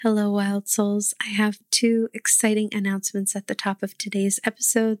Hello, Wild Souls. I have two exciting announcements at the top of today's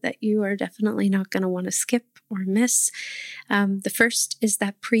episode that you are definitely not going to want to skip or miss. The first is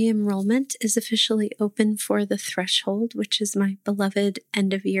that pre-enrollment is officially open for The Threshold, which is my beloved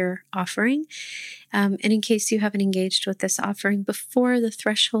end-of-year offering. And in case you haven't engaged with this offering before, The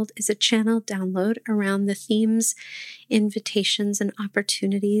Threshold is a channel download around the themes, invitations, and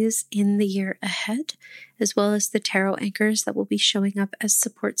opportunities in the year ahead, as well as the tarot anchors that will be showing up as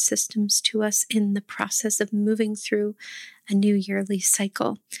support systems to us in the process of moving through a new yearly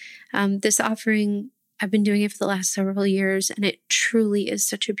cycle. This offering, I've been doing it for the last several years, and it truly is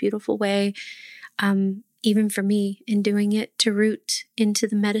such a beautiful way, even for me in doing it, to root into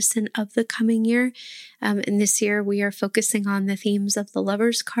the medicine of the coming year. And this year we are focusing on the themes of the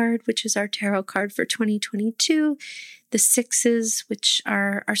Lover's card, which is our tarot card for 2022, the Sixes, which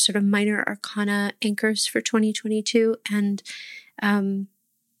are our sort of minor arcana anchors for 2022, and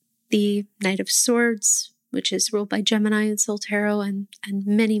the Knight of Swords, which is ruled by Gemini and Soul Tarot, and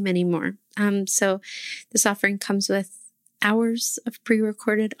many, many more. So this offering comes with hours of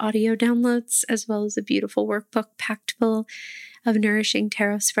pre-recorded audio downloads, as well as a beautiful workbook packed full of nourishing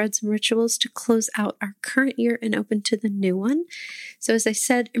tarot spreads and rituals to close out our current year and open to the new one. So as I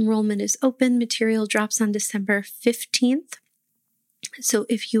said, enrollment is open. Material drops on December 15th. So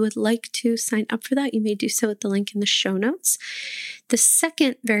if you would like to sign up for that, you may do so at the link in the show notes. The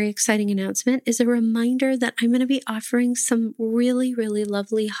second very exciting announcement is a reminder that I'm going to be offering some really, really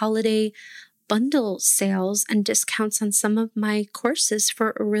lovely holiday bundle sales and discounts on some of my courses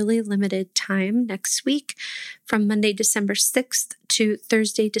for a really limited time next week, from Monday, December 6th to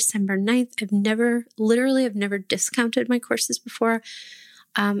Thursday, December 9th. I've never discounted my courses before.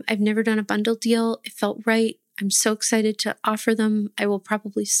 I've never done a bundle deal. It felt right. I'm so excited to offer them. I will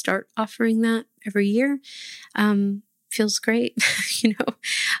probably start offering that every year. Feels great,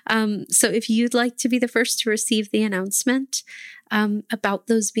 So if you'd like to be the first to receive the announcement about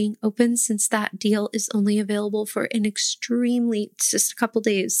those being open, since that deal is only available for it's just a couple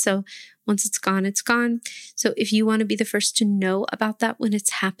days. So once it's gone, it's gone. So if you want to be the first to know about that when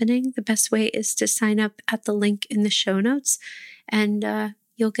it's happening, the best way is to sign up at the link in the show notes, and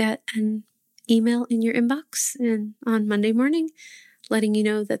you'll get an email in your inbox and on Monday morning, letting you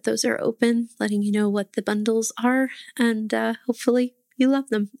know that those are open, letting you know what the bundles are, and hopefully you love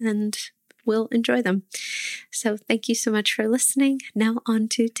them and will enjoy them. So thank you so much for listening. Now on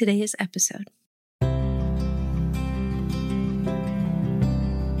to today's episode.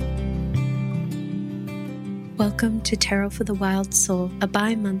 Welcome to Tarot for the Wild Soul, a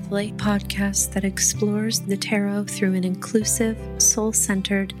bi-monthly podcast that explores the tarot through an inclusive,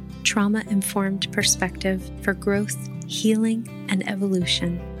 soul-centered, trauma-informed perspective for growth, healing, and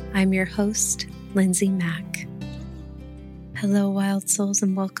evolution. I'm your host, Lindsay Mack. Hello, Wild Souls,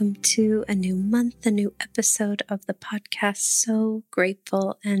 and welcome to a new month, a new episode of the podcast. So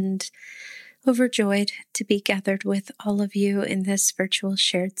grateful and overjoyed to be gathered with all of you in this virtual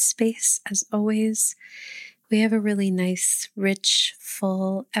shared space. As always, we have a really nice, rich,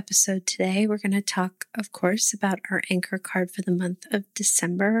 full episode today. We're going to talk, of course, about our anchor card for the month of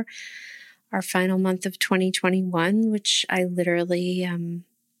December, our final month of 2021, which I literally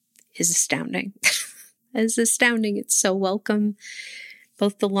is astounding. It's astounding. It's so welcome.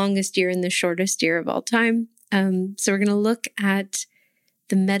 Both the longest year and the shortest year of all time. So we're going to look at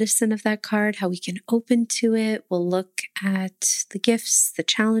the medicine of that card, how we can open to it. We'll look at the gifts, the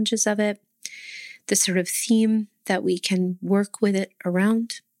challenges of it, the sort of theme that we can work with it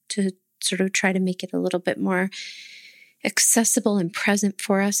around to sort of try to make it a little bit more accessible and present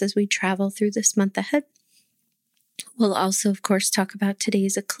for us as we travel through this month ahead. We'll also, of course, talk about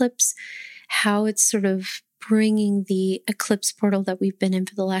today's eclipse, how it's sort of bringing the eclipse portal that we've been in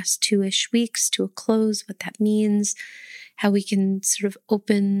for the last 2-ish weeks to a close, what that means, how we can sort of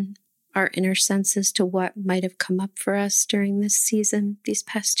open our inner senses to what might have come up for us during this season, these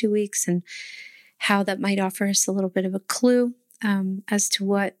past 2 weeks, and how that might offer us a little bit of a clue as to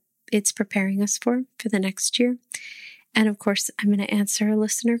what it's preparing us for the next year. And of course, I'm going to answer a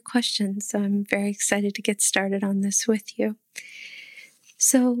listener question. So I'm very excited to get started on this with you.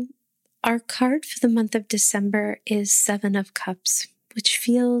 So our card for the month of December is Seven of Cups, which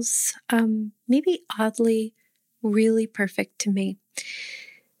feels maybe oddly really perfect to me.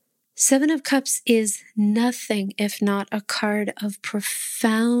 Seven of Cups is nothing if not a card of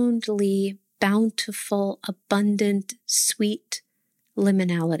profoundly bountiful, abundant, sweet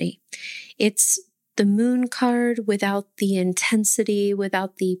liminality. It's the moon card without the intensity,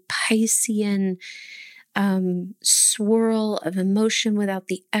 without the Piscean swirl of emotion, without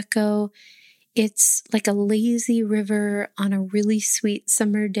the echo. It's like a lazy river on a really sweet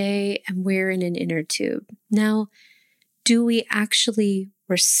summer day, and we're in an inner tube. Now, do we actually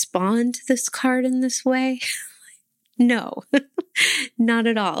respond to this card in this way? No, not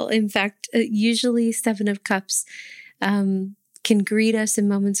at all. In fact, usually Seven of Cups can greet us in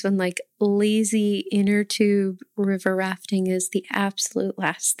moments when like lazy inner tube river rafting is the absolute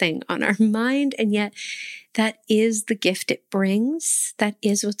last thing on our mind. And yet that is the gift it brings. That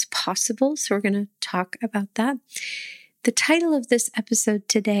is what's possible. So we're going to talk about that. The title of this episode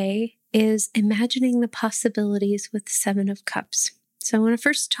today is Imagining the Possibilities with the Seven of Cups. So I want to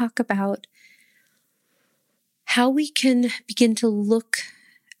first talk about how we can begin to look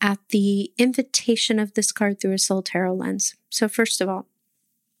at the invitation of this card through a Soul Tarot lens. So first of all,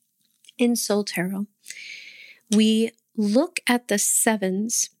 in Soul Tarot, we look at the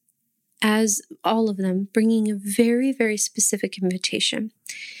sevens as all of them bringing a very, very specific invitation.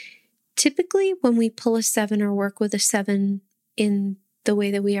 Typically, when we pull a seven or work with a seven in the way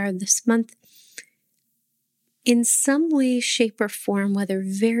that we are this month, in some way, shape, or form, whether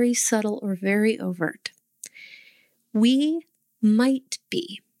very subtle or very overt, we might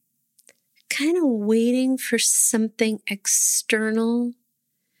be kind of waiting for something external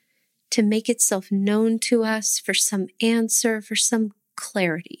to make itself known to us, for some answer, for some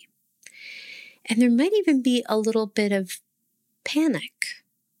clarity. And there might even be a little bit of panic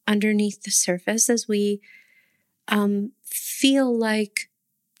underneath the surface as we feel like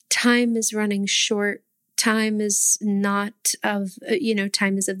time is running short. Time is not of,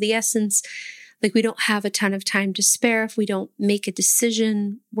 time is of the essence. Like we don't have a ton of time to spare. If we don't make a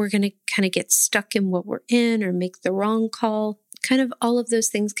decision, we're going to kind of get stuck in what we're in or make the wrong call. Kind of all of those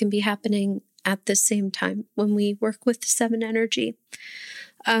things can be happening at the same time when we work with the seven energy.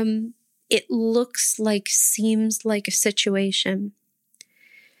 It seems like a situation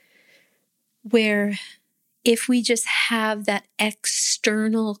where if we just have that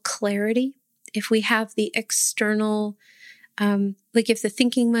external clarity, if we have the external if the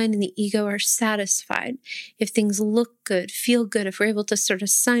thinking mind and the ego are satisfied, if things look good, feel good, if we're able to sort of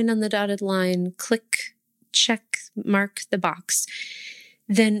sign on the dotted line, click, check, mark the box,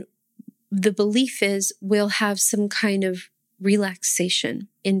 then the belief is we'll have some kind of relaxation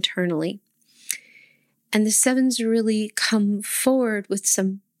internally. And the sevens really come forward with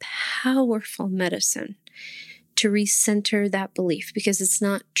some powerful medicine to recenter that belief because it's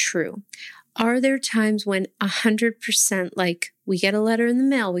not true. Are there times when 100%, like we get a letter in the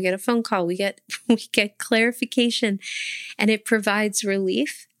mail, we get a phone call, we get clarification, and it provides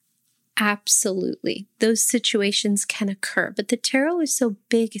relief? Absolutely. Those situations can occur, but the tarot is so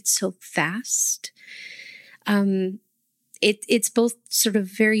big, it's so vast. It's both sort of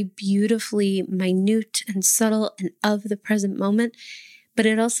very beautifully minute and subtle and of the present moment, but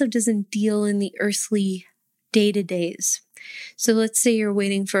it also doesn't deal in the earthly day-to-days. So let's say you're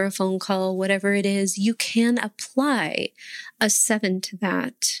waiting for a phone call, whatever it is, you can apply a seven to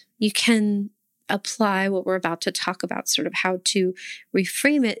that. You can apply what we're about to talk about, sort of how to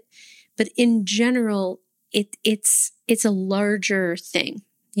reframe it. But in general, it's a larger thing.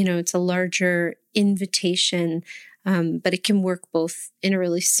 It's a larger invitation, but it can work both in a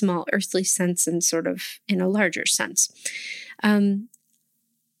really small earthly sense and sort of in a larger sense.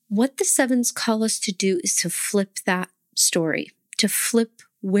 What the sevens call us to do is to flip that story, to flip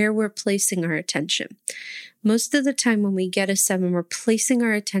where we're placing our attention. Most of the time when we get a seven, we're placing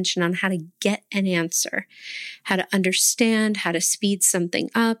our attention on how to get an answer, how to understand, how to speed something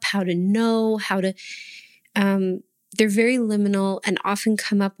up, how to know, they're very liminal and often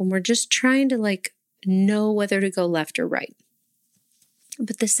come up when we're just trying to know whether to go left or right.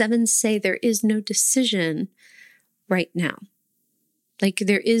 But the sevens say there is no decision right now.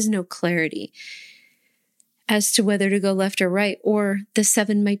 There is no clarity as to whether to go left or right. Or the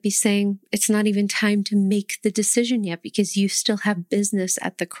seven might be saying it's not even time to make the decision yet because you still have business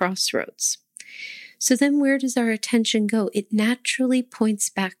at the crossroads. So then where does our attention go? It naturally points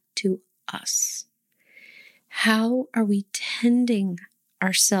back to us. How are we tending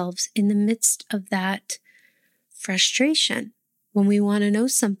ourselves in the midst of that frustration when we want to know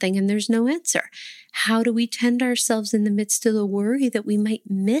something and there's no answer? How do we tend ourselves in the midst of the worry that we might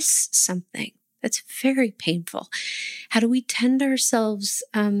miss something? That's very painful. How do we tend ourselves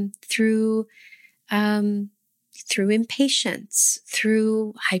through impatience,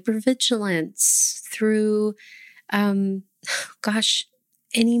 through hypervigilance, through,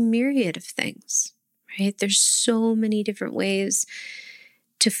 any myriad of things, right? There's so many different ways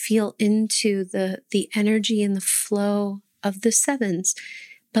to feel into the energy and the flow of the sevens,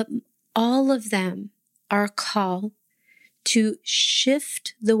 but all of them are a call to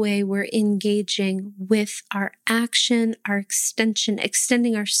shift the way we're engaging with our action, our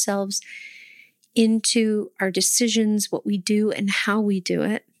extending ourselves into our decisions, what we do and how we do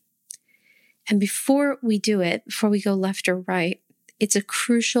it. And before we do it, before we go left or right, it's a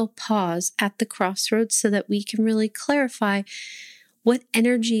crucial pause at the crossroads so that we can really clarify, what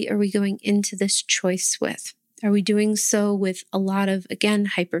energy are we going into this choice with? Are we doing so with a lot of,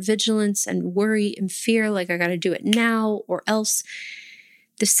 again, hypervigilance and worry and fear, like I got to do it now or else?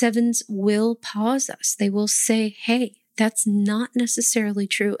 The sevens will pause us. They will say, hey, that's not necessarily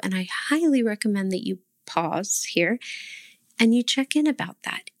true. And I highly recommend that you pause here and you check in about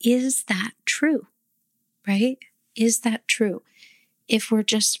that. Is that true? Right? Is that true? If we're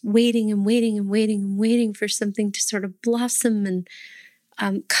just waiting and waiting and waiting and waiting for something to sort of blossom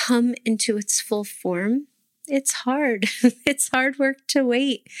and come into its full form, it's hard. It's hard work to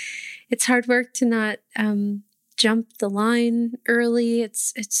wait. It's hard work to not jump the line early.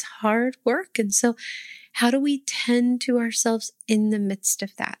 It's hard work. And so how do we tend to ourselves in the midst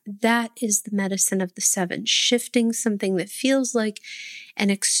of that? That is the medicine of the seven, shifting something that feels like an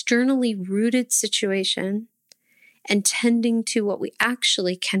externally rooted situation and tending to what we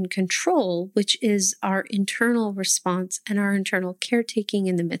actually can control, which is our internal response and our internal caretaking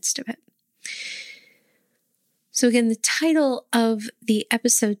in the midst of it. So again, the title of the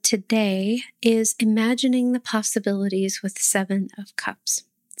episode today is Imagining the Possibilities with Seven of Cups.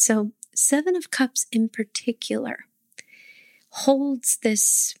 So Seven of Cups in particular holds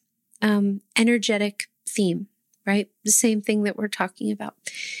this energetic theme, right? The same thing that we're talking about.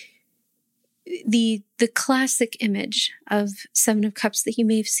 The classic image of Seven of Cups that you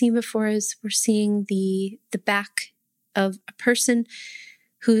may have seen before is we're seeing the back of a person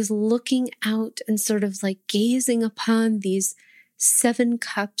who is looking out and sort of like gazing upon these seven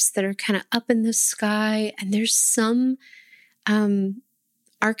cups that are kind of up in the sky. And there's some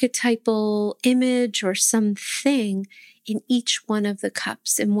archetypal image or something in each one of the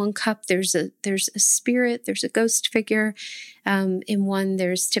cups. In one cup, there's a spirit, there's a ghost figure. In one,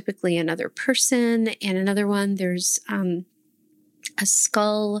 there's typically another person, and another one, there's a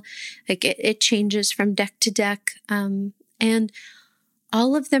skull. Like it changes from deck to deck, and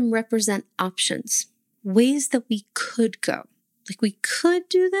all of them represent options, ways that we could go. Like we could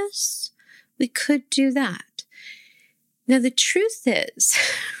do this, we could do that. Now, the truth is,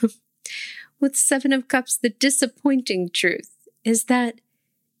 with Seven of Cups, the disappointing truth is that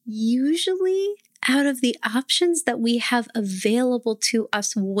usually out of the options that we have available to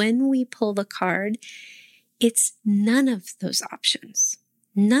us when we pull the card, it's none of those options.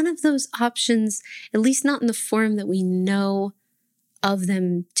 None of those options, at least not in the form that we know of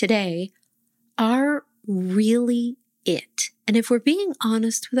them today, are really it. And if we're being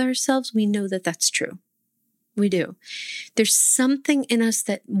honest with ourselves, we know that that's true. We do. There's something in us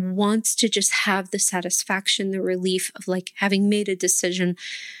that wants to just have the satisfaction, the relief of like having made a decision,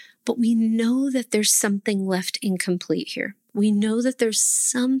 but we know that there's something left incomplete here. We know that there's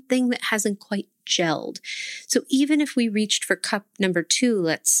something that hasn't quite gelled. So even if we reached for cup number 2,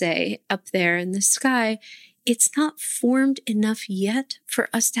 let's say, up there in the sky, it's not formed enough yet for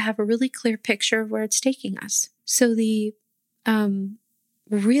us to have a really clear picture of where it's taking us. So the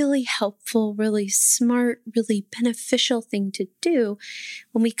really helpful, really smart, really beneficial thing to do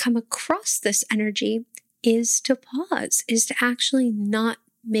when we come across this energy is to pause, is to actually not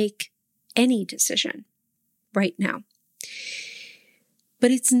make any decision right now.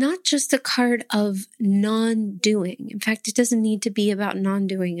 But it's not just a card of non-doing. In fact, it doesn't need to be about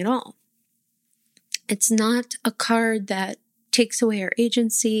non-doing at all. It's not a card that takes away our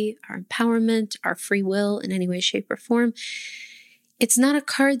agency, our empowerment, our free will in any way, shape, or form. It's not a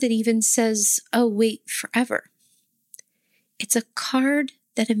card that even says, oh, wait forever. It's a card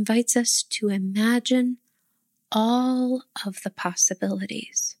that invites us to imagine all of the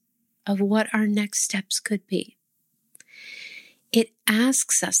possibilities of what our next steps could be. It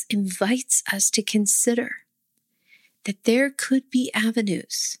asks us, invites us to consider that there could be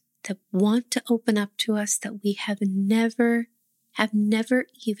avenues that want to open up to us that we have never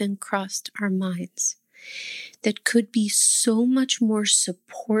even crossed our minds, that could be so much more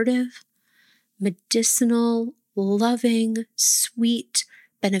supportive, medicinal, loving, sweet,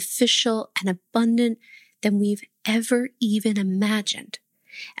 beneficial, and abundant than we've ever even imagined.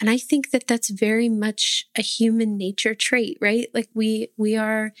 And I think that that's very much a human nature trait, right? Like we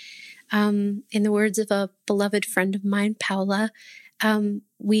are, in the words of a beloved friend of mine, Paula,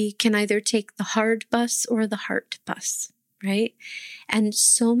 we can either take the hard bus or the heart bus, right? And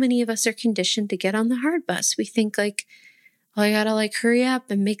so many of us are conditioned to get on the hard bus. We think like, well, I gotta hurry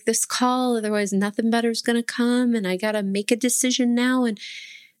up and make this call. Otherwise nothing better is going to come. And I gotta make a decision now. And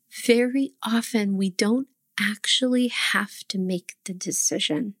very often we don't actually have to make the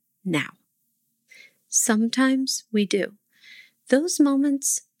decision now. Sometimes we do. Those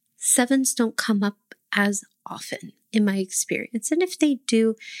moments, sevens don't come up as often in my experience. And if they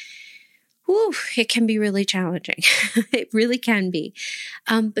do, it can be really challenging. It really can be.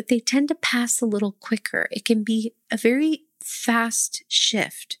 But they tend to pass a little quicker. It can be a very fast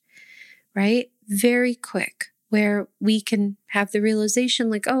shift, right? Very quick, where we can have the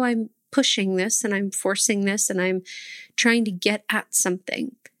realization I'm pushing this and I'm forcing this and I'm trying to get at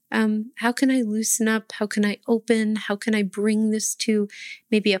something. How can I loosen up? How can I open? How can I bring this to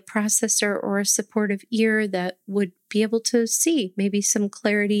maybe a processor or a supportive ear that would be able to see maybe some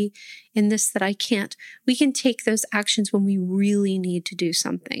clarity in this that I can't? We can take those actions when we really need to do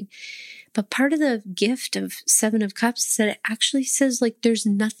something. But part of the gift of Seven of Cups is that it actually says there's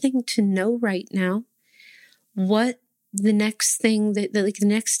nothing to know right now what the next thing, the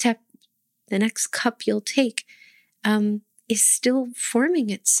next step, the next cup you'll take, is still forming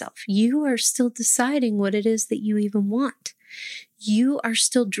itself. You are still deciding what it is that you even want. You are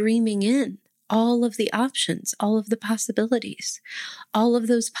still dreaming in all of the options, all of the possibilities. All of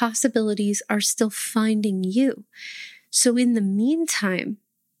those possibilities are still finding you. So in the meantime,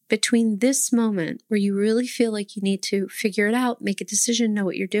 between this moment where you really feel like you need to figure it out, make a decision, know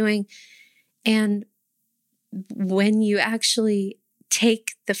what you're doing, and when you actually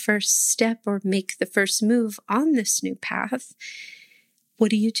take the first step or make the first move on this new path, what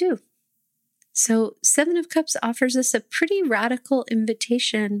do you do? So Seven of Cups offers us a pretty radical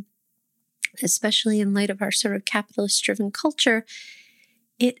invitation, especially in light of our sort of capitalist-driven culture.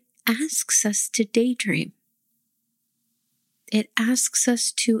 It asks us to daydream. It asks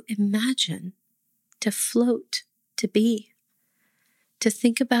us to imagine, to float, to be, to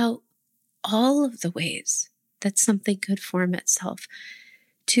think about all of the ways that something could form itself,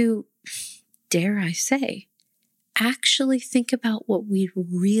 to, dare I say, actually think about what we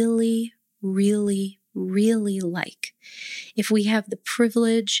really, really, really like. If we have the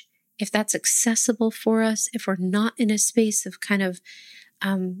privilege, if that's accessible for us, if we're not in a space of kind of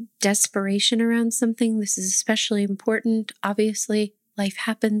desperation around something, this is especially important. Obviously, life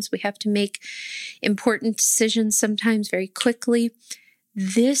happens. We have to make important decisions sometimes very quickly.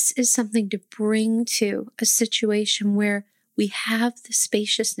 This is something to bring to a situation where we have the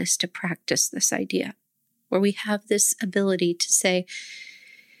spaciousness to practice this idea, where we have this ability to say,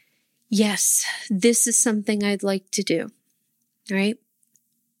 yes, this is something I'd like to do, right?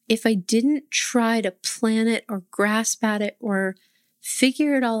 If I didn't try to plan it or grasp at it or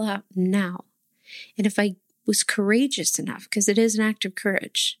figure it all out now, and if I was courageous enough, because it is an act of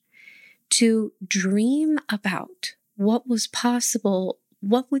courage, to dream about what was possible,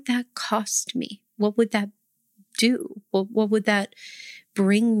 what would that cost me? What would that do? What would that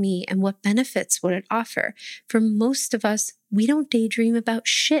bring me, and what benefits would it offer? For most of us, we don't daydream about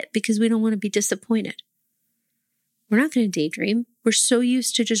shit because we don't want to be disappointed. We're not going to daydream. We're so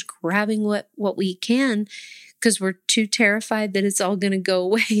used to just grabbing what we can because we're too terrified that it's all going to go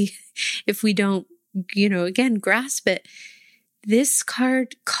away if we don't, again, grasp it. This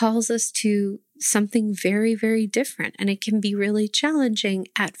card calls us to something very, very different. And it can be really challenging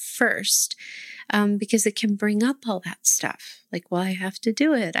at first because it can bring up all that stuff. Well, I have to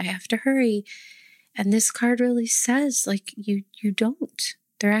do it. I have to hurry. And this card really says, you don't.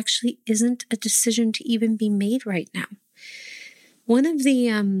 There actually isn't a decision to even be made right now. One of the,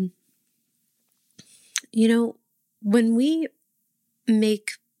 when we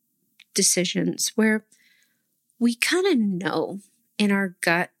make decisions where we kind of know in our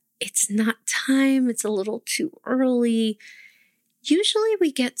gut, it's not time, it's a little too early. Usually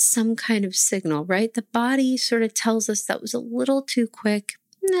we get some kind of signal, right? The body sort of tells us that was a little too quick,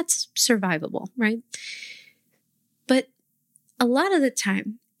 and that's survivable, right? But a lot of the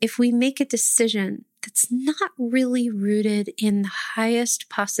time, if we make a decision that's not really rooted in the highest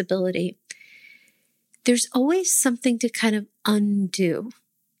possibility, there's always something to kind of undo.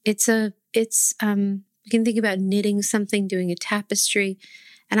 We can think about knitting something, doing a tapestry,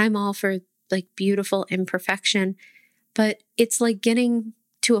 and I'm all for beautiful imperfection, but it's like getting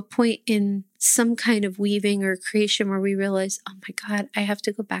to a point in some kind of weaving or creation where we realize, oh my God, I have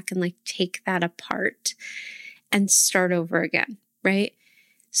to go back and take that apart and start over again, right?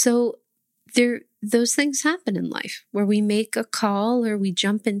 So those things happen in life where we make a call or we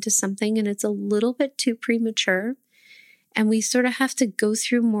jump into something and it's a little bit too premature, and we sort of have to go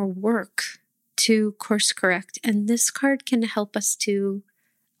through more work to course correct. And this card can help us to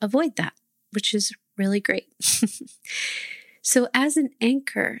avoid that, which is really great. So as an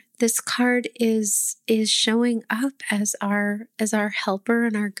anchor, this card is showing up as our helper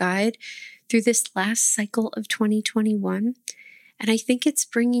and our guide through this last cycle of 2021. And I think it's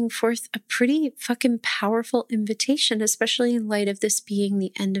bringing forth a pretty fucking powerful invitation, especially in light of this being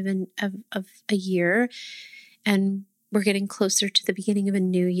the end of a year, and we're getting closer to the beginning of a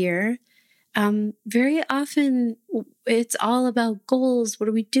new year. Very often it's all about goals. What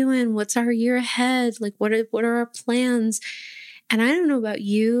are we doing? What's our year ahead? Like, what are our plans? And I don't know about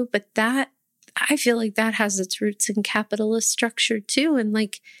you, but I feel like that has its roots in capitalist structure too. And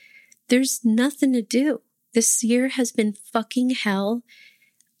like, there's nothing to do. This year has been fucking hell.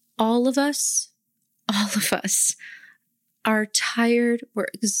 All of us are tired. We're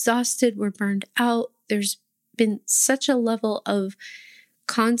exhausted. We're burned out. There's been such a level of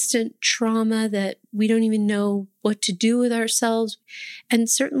constant trauma that we don't even know what to do with ourselves. And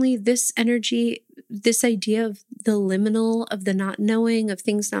certainly this energy, this idea of the liminal, of the not knowing, of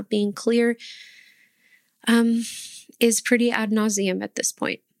things not being clear, is pretty ad nauseum at this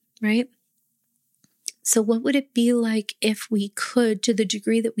point, right? So what would it be like if we could, to the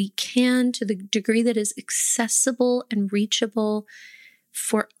degree that we can, to the degree that is accessible and reachable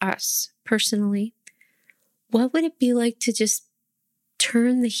for us personally, what would it be like to just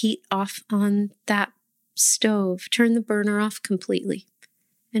turn the heat off on that stove, turn the burner off completely,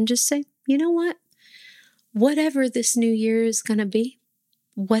 and just say, you know what? Whatever this new year is going to be,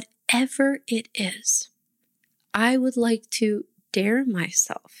 whatever it is, I would like to dare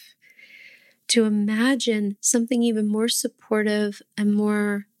myself to imagine something even more supportive and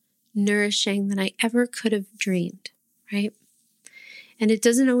more nourishing than I ever could have dreamed, right? And it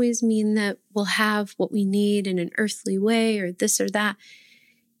doesn't always mean that we'll have what we need in an earthly way or this or that.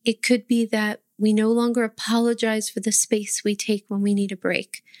 It could be that we no longer apologize for the space we take when we need a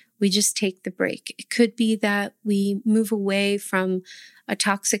break. We just take the break. It could be that we move away from a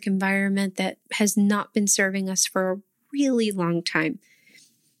toxic environment that has not been serving us for a really long time.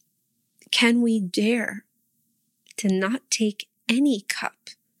 Can we dare to not take any cup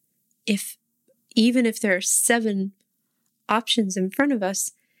even if there are 7 options in front of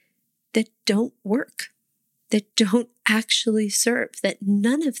us that don't work, that don't actually serve, that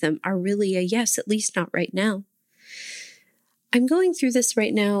none of them are really a yes, at least not right now? I'm going through this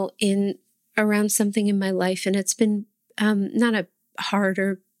right now around something in my life, and it's been not a hard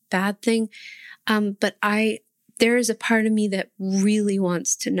or bad thing, but there is a part of me that really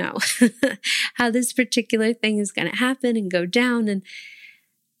wants to know how this particular thing is going to happen and go down. And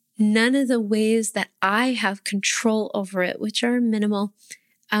none of the ways that I have control over it, which are minimal,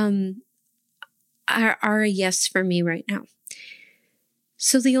 are a yes for me right now.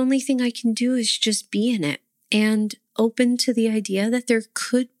 So the only thing I can do is just be in it and open to the idea that there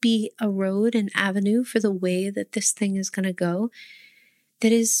could be a road, an avenue for the way that this thing is going to go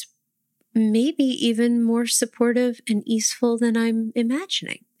that is maybe even more supportive and easeful than I'm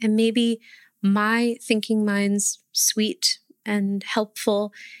imagining. And maybe my thinking mind's sweet and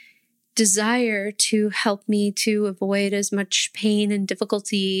helpful desire to help me to avoid as much pain and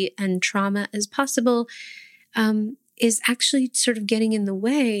difficulty and trauma as possible is actually sort of getting in the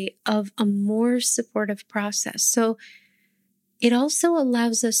way of a more supportive process. So it also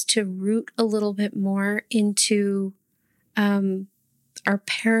allows us to root a little bit more into our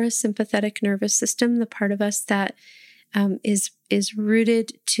parasympathetic nervous system, the part of us that is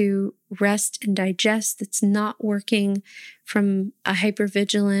rooted to rest and digest, that's not working from a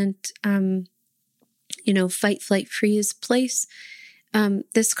hypervigilant, fight, flight, freeze place.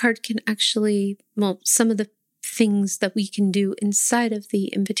 This card can actually, some of the things that we can do inside of the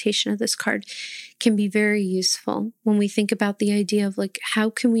invitation of this card can be very useful when we think about the idea of like, how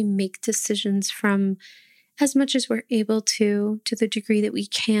can we make decisions from as much as we're able to the degree that we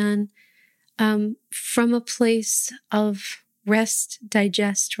can, from a place of rest,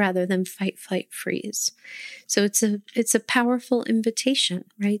 digest, rather than fight, flight, freeze. So it's a powerful invitation,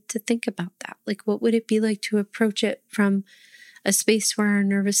 right? To think about that. Like, what would it be like to approach it from a space where our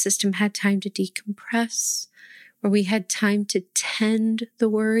nervous system had time to decompress, where we had time to tend the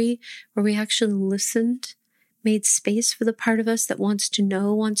worry, where we actually listened, made space for the part of us that wants to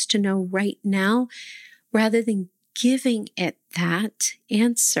know right now, rather than giving it that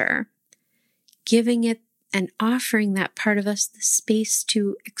answer, giving it and offering that part of us the space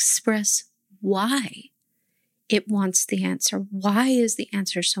to express why it wants the answer. Why is the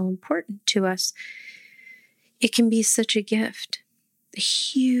answer so important to us? It can be such a gift, a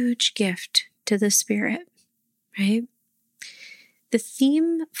huge gift to the spirit, right? The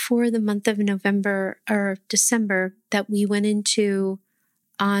theme for the month of November or December that we went into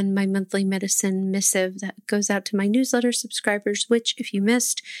on my monthly medicine missive that goes out to my newsletter subscribers, which if you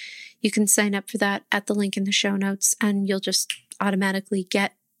missed, you can sign up for that at the link in the show notes, and you'll just automatically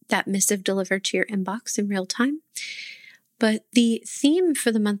get that missive delivered to your inbox in real time. But the theme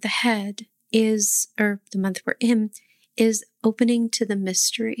for the month ahead is, or the month we're in, is opening to the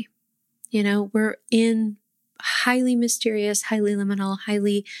mystery. We're in highly mysterious, highly liminal,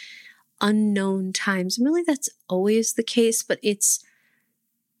 highly unknown times. And really that's always the case, but it's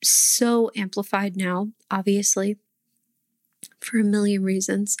so amplified now, obviously, for a million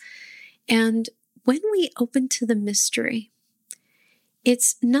reasons. And when we open to the mystery,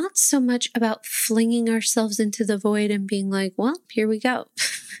 it's not so much about flinging ourselves into the void and being like, well, here we go.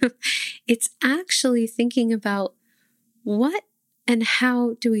 It's actually thinking about what and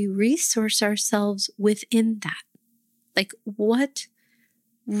how do we resource ourselves within that? Like what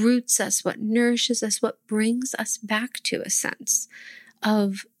roots us, what nourishes us, what brings us back to a sense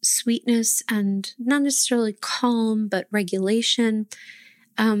of sweetness and not necessarily calm, but regulation.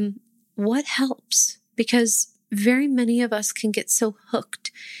 What helps? Because very many of us can get so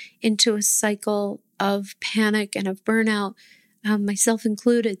hooked into a cycle of panic and of burnout, myself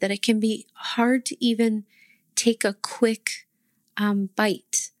included, that it can be hard to even take a quick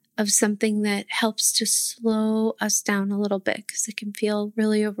bite of something that helps to slow us down a little bit, because it can feel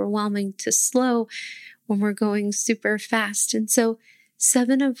really overwhelming to slow when we're going super fast. And so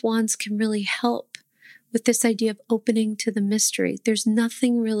 7 of Wands can really help with this idea of opening to the mystery. There's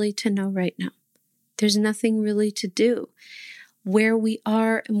nothing really to know right now. There's nothing really to do. Where we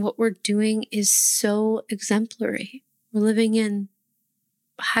are and what we're doing is so exemplary. We're living in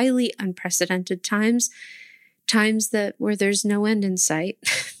highly unprecedented times where there's no end in sight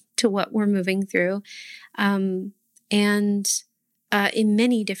to what we're moving through. And in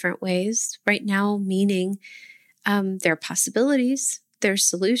many different ways right now, meaning there are possibilities, there are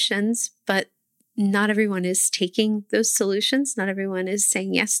solutions, but not everyone is taking those solutions. Not everyone is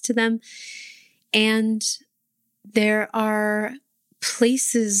saying yes to them. And there are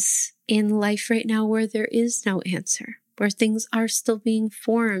places in life right now where there is no answer, where things are still being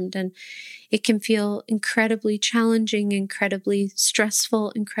formed, and it can feel incredibly challenging, incredibly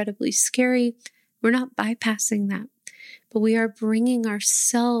stressful, incredibly scary. We're not bypassing that, but we are bringing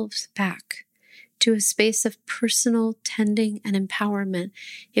ourselves back to a space of personal tending and empowerment.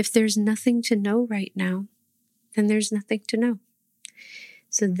 If there's nothing to know right now, then there's nothing to know.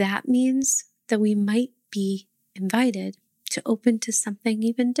 So that means that we might be invited to open to something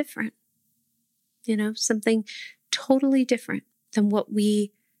even different, something totally different than what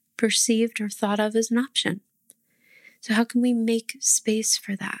we perceived or thought of as an option. So how can we make space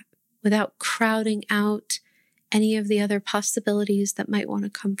for that without crowding out any of the other possibilities that might want to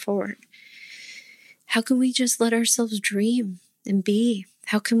come forward? How can we just let ourselves dream and be?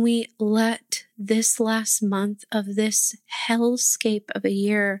 How can we let this last month of this hellscape of a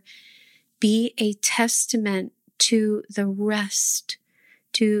year be a testament to the rest,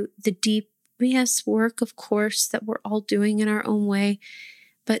 to the deep, work, of course, that we're all doing in our own way,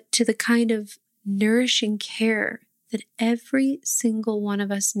 but to the kind of nourishing care that every single one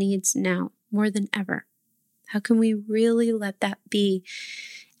of us needs now more than ever? How can we really let that be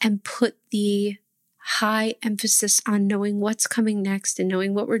and put the high emphasis on knowing what's coming next and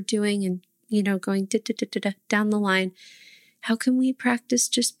knowing what we're doing and, going down the line? How can we practice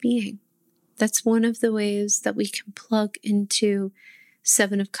just being? That's one of the ways that we can plug into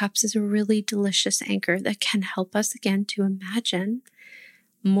 7 of Cups as a really delicious anchor that can help us again to imagine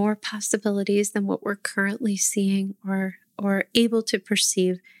more possibilities than what we're currently seeing or able to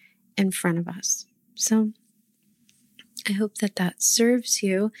perceive in front of us. So I hope that serves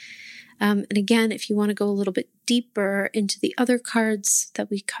you. And again, if you want to go a little bit deeper into the other cards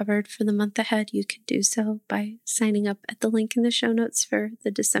that we covered for the month ahead, you can do so by signing up at the link in the show notes for the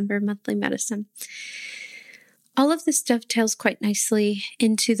December monthly medicine. All of this dovetails quite nicely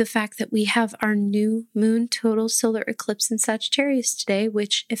into the fact that we have our new moon total solar eclipse in Sagittarius today,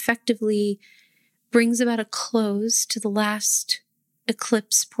 which effectively brings about a close to the last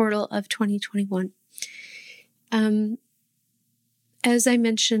eclipse portal of 2021. As I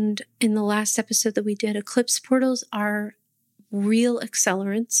mentioned in the last episode that we did, eclipse portals are real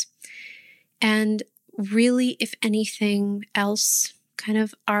accelerants and really, if anything else, kind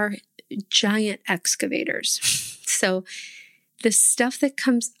of are giant excavators. So the stuff that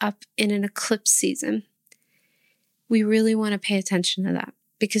comes up in an eclipse season, we really want to pay attention to that,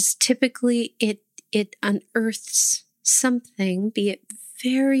 because typically it unearths something, be it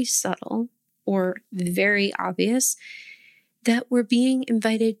very subtle or very obvious, that we're being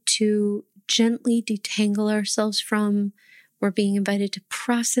invited to gently detangle ourselves from, We're being invited to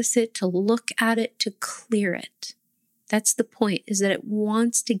process it, to look at it, to clear it. That's the point, is that it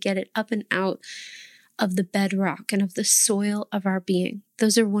wants to get it up and out of the bedrock and of the soil of our being.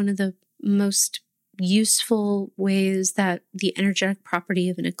 Those are one of the most useful ways that the energetic property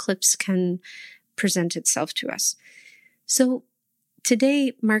of an eclipse can present itself to us. So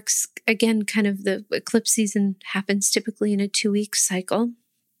today marks, again, kind of the eclipse season happens typically in a 2-week cycle.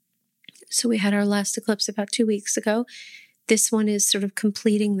 So we had our last eclipse about 2 weeks ago. This one is sort of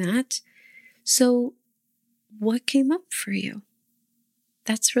completing that. So what came up for you?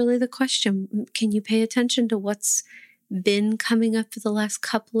 That's really the question. Can you pay attention to what's been coming up for the last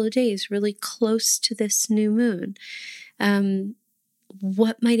couple of days, really close to this new moon?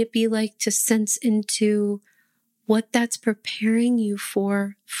 What might it be like to sense into what that's preparing you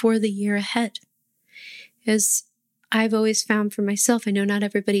for the year ahead? As I've always found for myself, I know not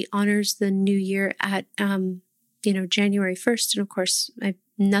everybody honors the new year at, January 1st. And of course, I have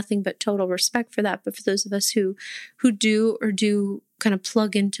nothing but total respect for that. But for those of us who do kind of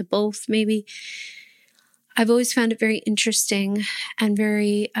plug into both, maybe, I've always found it very interesting and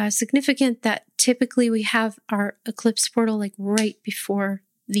very significant that typically we have our eclipse portal like right before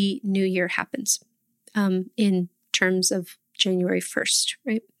the new year happens, in terms of January 1st,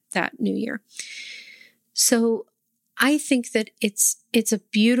 right? That new year. So I think that it's a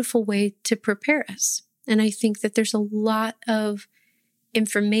beautiful way to prepare us. And I think that there's a lot of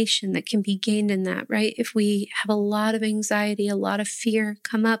information that can be gained in that, right? If we have a lot of anxiety, a lot of fear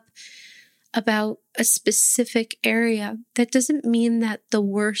come up about a specific area, that doesn't mean that the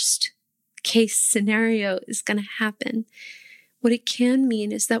worst case scenario is going to happen. What it can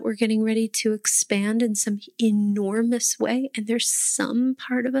mean is that we're getting ready to expand in some enormous way. And there's some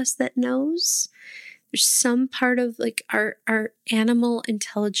part of us that knows. There's some part of like our animal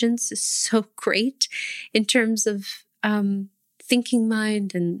intelligence is so great in terms of thinking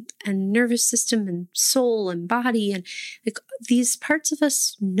mind and nervous system and soul and body. And like these parts of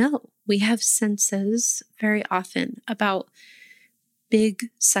us know. We have senses very often about big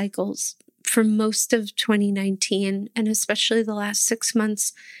cycles. For most of 2019, and especially the last 6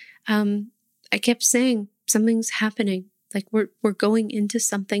 months, I kept saying something's happening. Like we're going into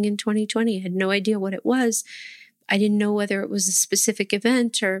something in 2020. I had no idea what it was. I didn't know whether it was a specific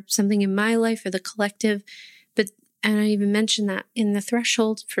event or something in my life or the collective. And I even mentioned that in the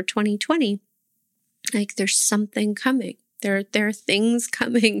threshold for 2020, like there's something coming. There are things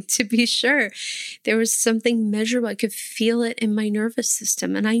coming, to be sure. There was something measurable. I could feel it in my nervous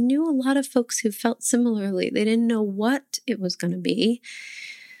system. And I knew a lot of folks who felt similarly. They didn't know what it was going to be,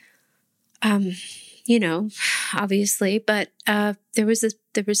 obviously. But there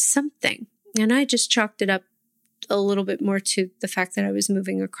was something. And I just chalked it up a little bit more to the fact that I was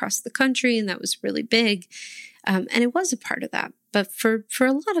moving across the country, and that was really big. And it was a part of that. But for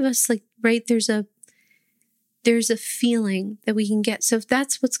a lot of us, like, right, there's a feeling that we can get. So if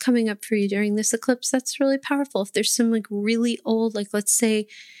that's what's coming up for you during this eclipse, that's really powerful. If there's some like really old, like let's say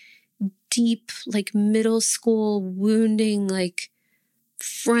deep, like middle school wounding, like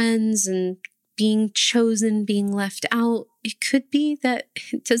friends and being chosen, being left out, it could be that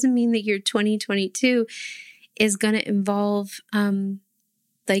it doesn't mean that your 2022 is going to involve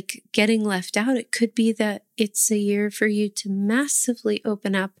like getting left out. It could be that it's a year for you to massively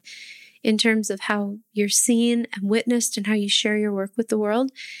open up in terms of how you're seen and witnessed and how you share your work with the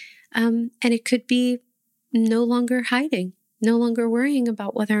world. And it could be no longer hiding, no longer worrying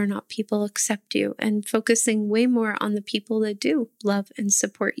about whether or not people accept you, and focusing way more on the people that do love and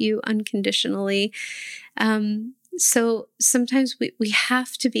support you unconditionally. So sometimes we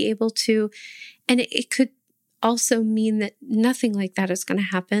have to be able to, and it could also mean that nothing like that is going to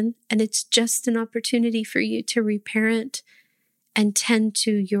happen. And it's just an opportunity for you to reparent and tend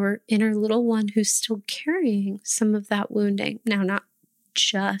to your inner little one who's still carrying some of that wounding. Now, not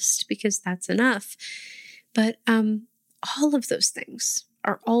just because that's enough, but all of those things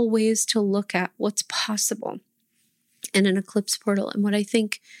are all ways to look at what's possible in an eclipse portal. And what I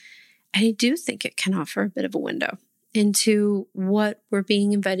do think it can offer a bit of a window into what we're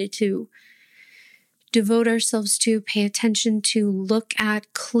being invited to devote ourselves to, pay attention to, look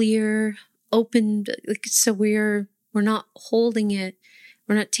at, clear, open, so we're not holding it.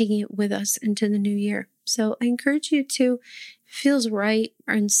 We're not taking it with us into the new year. So I encourage you to, if it feels right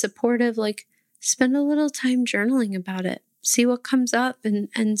and supportive, like spend a little time journaling about it. See what comes up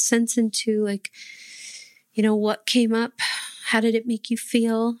and sense into like, what came up? How did it make you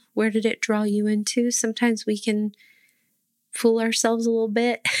feel? Where did it draw you into? Sometimes we can fool ourselves a little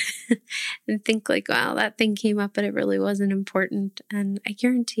bit and think like, wow, that thing came up, but it really wasn't important. And I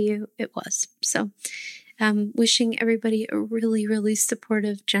guarantee you it was. So Wishing everybody a really, really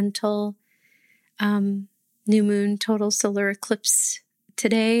supportive, gentle new moon, total solar eclipse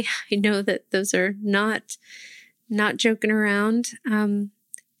today. I know that those are not joking around.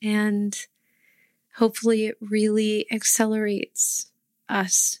 And hopefully it really accelerates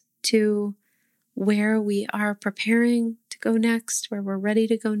us to where we are preparing to go next, where we're ready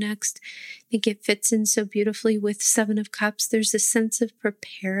to go next. I think it fits in so beautifully with Seven of Cups. There's a sense of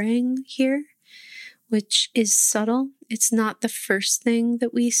preparing here, which is subtle. It's not the first thing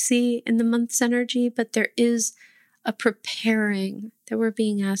that we see in the month's energy, but there is a preparing that we're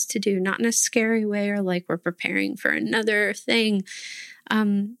being asked to do, not in a scary way or like we're preparing for another thing,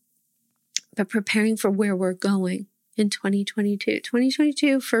 but preparing for where we're going in 2022.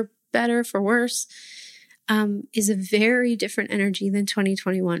 2022, for better, for worse, is a very different energy than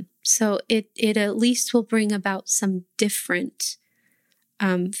 2021. So it at least will bring about some different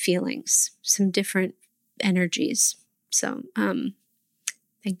feelings, some different energies. So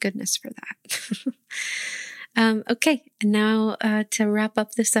thank goodness for that. Okay, and now to wrap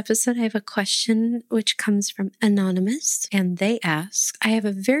up this episode, I have a question which comes from Anonymous, and they ask, I have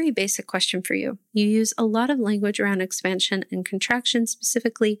a very basic question for you. You use a lot of language around expansion and contraction,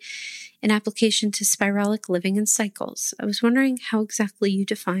 specifically in application to spiralic living and cycles. I was wondering how exactly you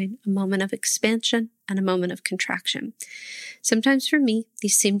define a moment of expansion and a moment of contraction. Sometimes for me,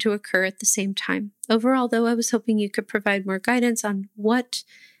 these seem to occur at the same time. Overall, though, I was hoping you could provide more guidance on what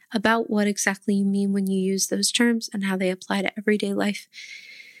exactly you mean when you use those terms and how they apply to everyday life.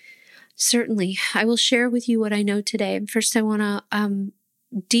 Certainly, I will share with you what I know today. And first, I want to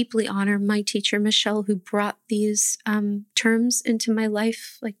deeply honor my teacher, Michelle, who brought these terms into my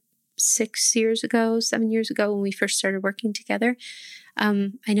life like 7 years ago, when we first started working together.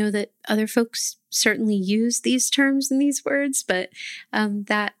 I know that other folks certainly use these terms and these words, but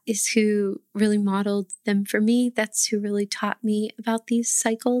that is who really modeled them for me. That's who really taught me about these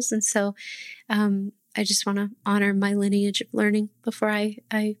cycles. And so I just want to honor my lineage of learning before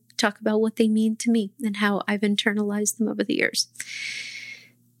I talk about what they mean to me and how I've internalized them over the years.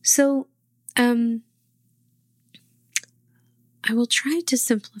 So I will try to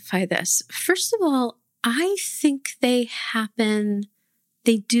simplify this. First of all, I think they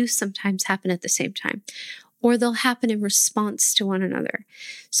do sometimes happen at the same time, or they'll happen in response to one another.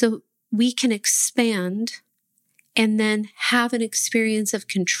 So we can expand and then have an experience of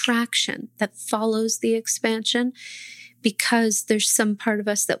contraction that follows the expansion because there's some part of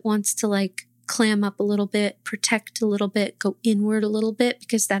us that wants to like clam up a little bit, protect a little bit, go inward a little bit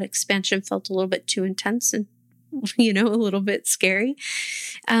because that expansion felt a little bit too intense and a little bit scary.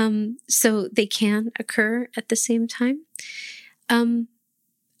 So they can occur at the same time.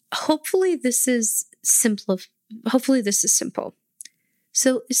 Hopefully this is simple.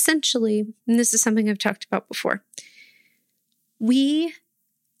 So essentially, and this is something I've talked about before, we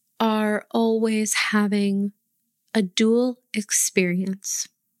are always having a dual experience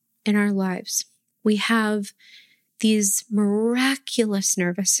in our lives. We have these miraculous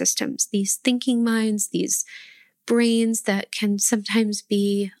nervous systems, these thinking minds, these brains that can sometimes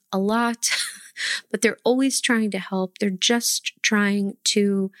be a lot, but they're always trying to help. They're just trying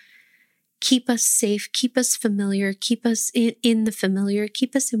to keep us safe, keep us familiar, keep us in the familiar,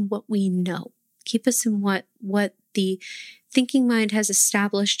 keep us in what we know, keep us in what the thinking mind has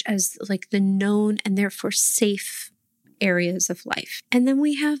established as like the known and therefore safe areas of life. And then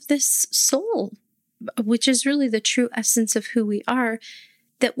we have this soul, which is really the true essence of who we are,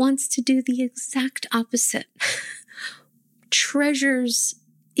 that wants to do the exact opposite. Treasures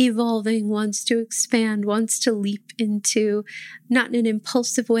evolving, wants to expand, wants to leap into, not in an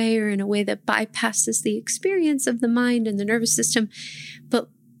impulsive way or in a way that bypasses the experience of the mind and the nervous system, but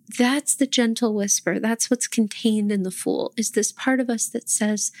that's the gentle whisper. That's what's contained in the Fool, is this part of us that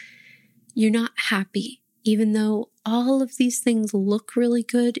says, you're not happy. Even though all of these things look really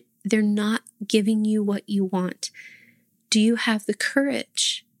good, they're not giving you what you want. Do you have the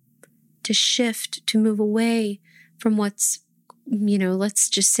courage to shift, to move away from what's, let's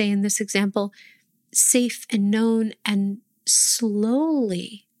just say in this example, safe and known, and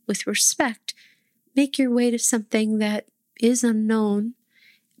slowly, with respect, make your way to something that is unknown,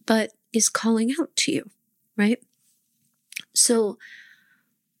 but is calling out to you, right? So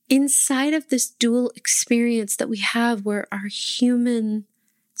inside of this dual experience that we have, where our human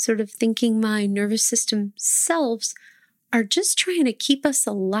sort of thinking mind, nervous system selves are just trying to keep us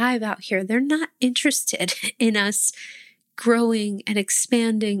alive out here. They're not interested in us growing and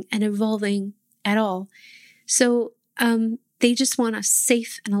expanding and evolving at all. So they just want us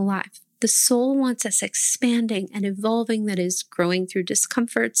safe and alive. The soul wants us expanding and evolving, that is growing through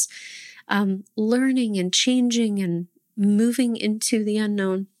discomforts, learning and changing and moving into the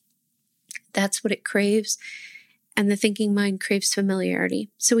unknown. That's what it craves. And the thinking mind craves familiarity.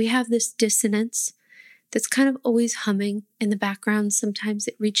 So we have this dissonance that's kind of always humming in the background. Sometimes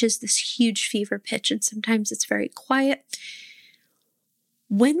it reaches this huge fever pitch, and sometimes it's very quiet.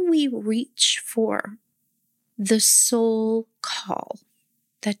 When we reach for the soul call,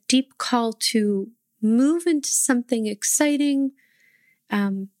 that deep call to move into something exciting,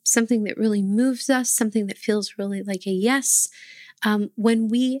 something that really moves us, something that feels really like a yes, when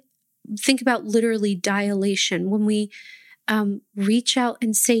we think about literally dilation, when we reach out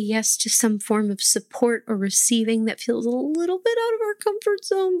and say yes to some form of support or receiving that feels a little bit out of our comfort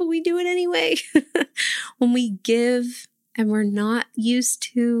zone, but we do it anyway. When we give and we're not used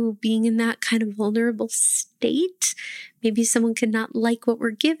to being in that kind of vulnerable state, maybe someone could not like what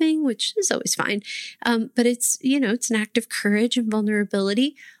we're giving, which is always fine. But it's an act of courage and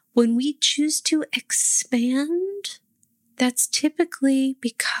vulnerability. When we choose to expand, that's typically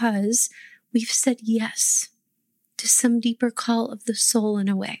because we've said yes to some deeper call of the soul in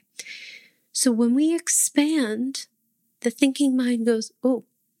a way. So when we expand, the thinking mind goes, oh,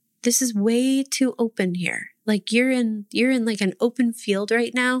 this is way too open here. Like you're in like an open field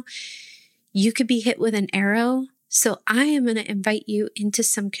right now. You could be hit with an arrow. So I am going to invite you into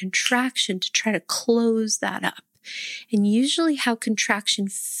some contraction to try to close that up. And usually how contraction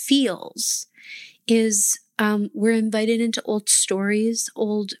feels is we're invited into old stories,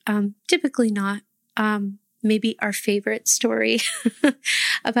 typically not, maybe our favorite story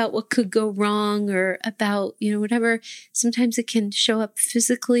about what could go wrong or about, whatever. Sometimes it can show up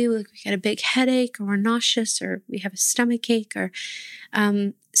physically, like we got a big headache or we're nauseous or we have a stomach ache, or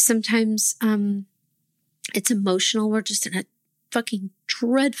sometimes it's emotional. We're just in a fucking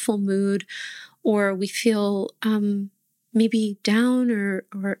dreadful mood, or we feel maybe down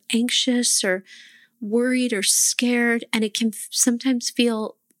or anxious or worried or scared, and it can sometimes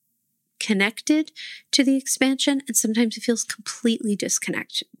feel connected to the expansion, and sometimes it feels completely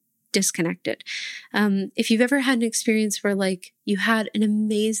disconnected. If you've ever had an experience where like you had an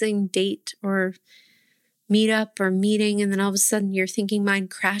amazing date or meetup or meeting, and then all of a sudden your thinking mind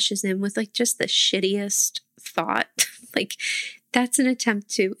crashes in with like just the shittiest thought, like that's an attempt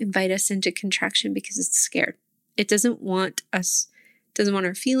to invite us into contraction because it's scared. It doesn't want our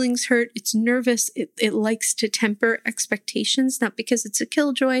feelings hurt. It's nervous. It likes to temper expectations, not because it's a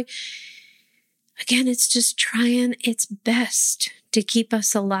killjoy. Again, it's just trying its best to keep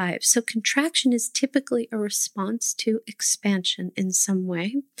us alive. So contraction is typically a response to expansion in some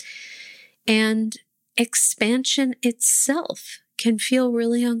way. And expansion itself can feel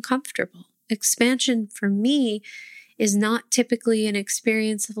really uncomfortable. Expansion for me is not typically an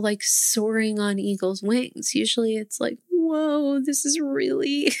experience of like soaring on eagle's wings. Usually it's like, whoa, this is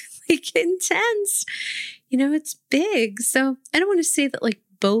really like intense. It's big. So I don't want to say that like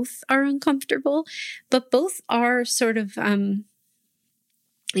both are uncomfortable, but both are sort of,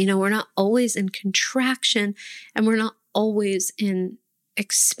 we're not always in contraction and we're not always in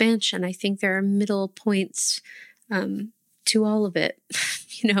expansion. I think there are middle points to all of it,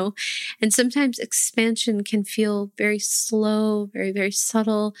 and sometimes expansion can feel very slow, very, very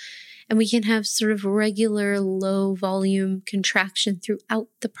subtle. And we can have sort of regular low volume contraction throughout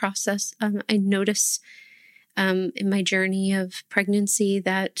the process. I notice in my journey of pregnancy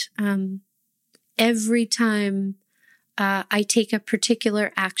that every time I take a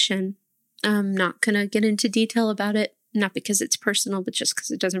particular action, I'm not going to get into detail about it, not because it's personal, but just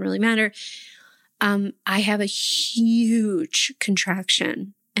because it doesn't really matter. I have a huge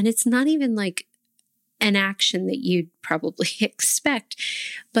contraction, and it's not even like an action that you'd probably expect,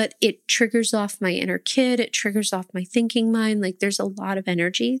 but it triggers off my inner kid. It triggers off my thinking mind. Like there's a lot of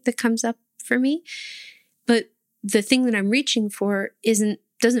energy that comes up for me, but the thing that I'm reaching for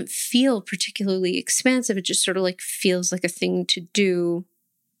doesn't feel particularly expansive. It just sort of like feels like a thing to do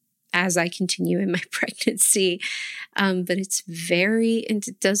as I continue in my pregnancy. But it's and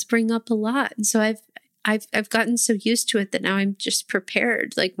it does bring up a lot. And so I've gotten so used to it that now I'm just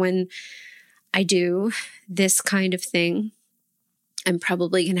prepared. Like when I do this kind of thing, I'm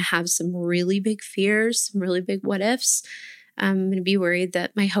probably going to have some really big fears, some really big what ifs. I'm going to be worried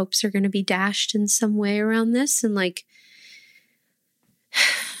that my hopes are going to be dashed in some way around this. And like,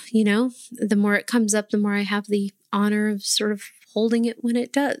 the more it comes up, the more I have the honor of sort of holding it when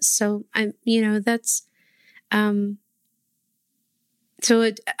it does. So I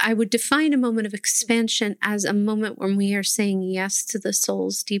would define a moment of expansion as a moment when we are saying yes to the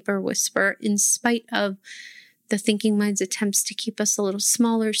soul's deeper whisper, in spite of the thinking mind's attempts to keep us a little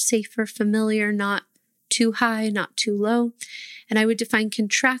smaller, safer, familiar, not too high, not too low. And I would define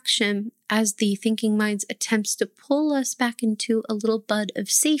contraction as the thinking mind's attempts to pull us back into a little bud of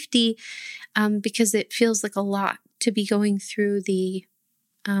safety, because it feels like a lot to be going through the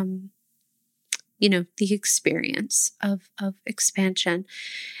experience of expansion.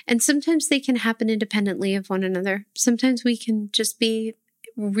 And sometimes they can happen independently of one another. Sometimes we can just be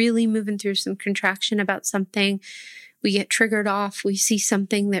really moving through some contraction about something. We get triggered off. We see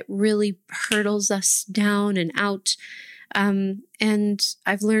something that really hurtles us down and out. And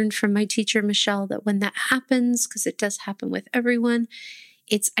I've learned from my teacher, Michelle, that when that happens, because it does happen with everyone,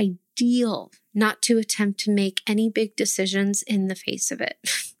 it's ideal not to attempt to make any big decisions in the face of it,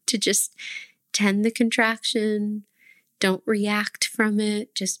 to just tend the contraction, don't react from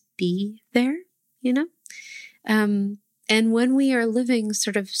it, just be there, And when we are living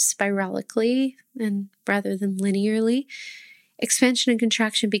sort of spiralically and rather than linearly, expansion and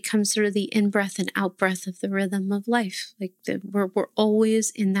contraction becomes sort of the in-breath and out-breath of the rhythm of life. We're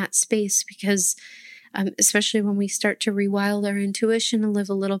always in that space because especially when we start to rewild our intuition and live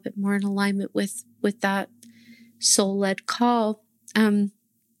a little bit more in alignment with that soul-led call,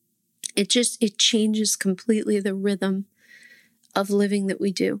 it changes completely the rhythm of living that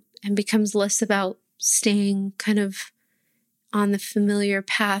we do and becomes less about staying kind of on the familiar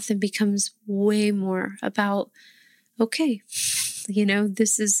path and becomes way more about, okay,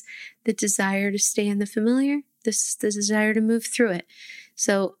 this is the desire to stay in the familiar. This is the desire to move through it.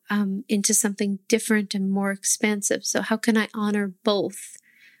 So into something different and more expansive. So how can I honor both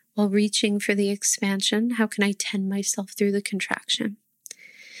while reaching for the expansion? How can I tend myself through the contraction?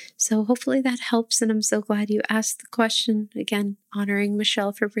 So hopefully that helps. And I'm so glad you asked the question. Again, honoring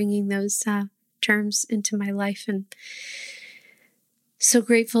Michelle for bringing those terms into my life, and so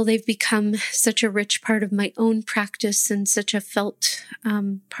grateful they've become such a rich part of my own practice and such a felt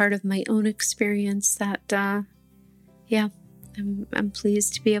part of my own experience that, I'm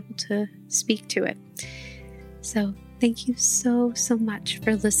pleased to be able to speak to it. So thank you so, so much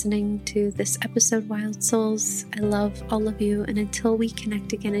for listening to this episode, Wild Souls. I love all of you. And until we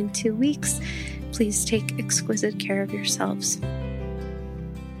connect again in 2 weeks, please take exquisite care of yourselves.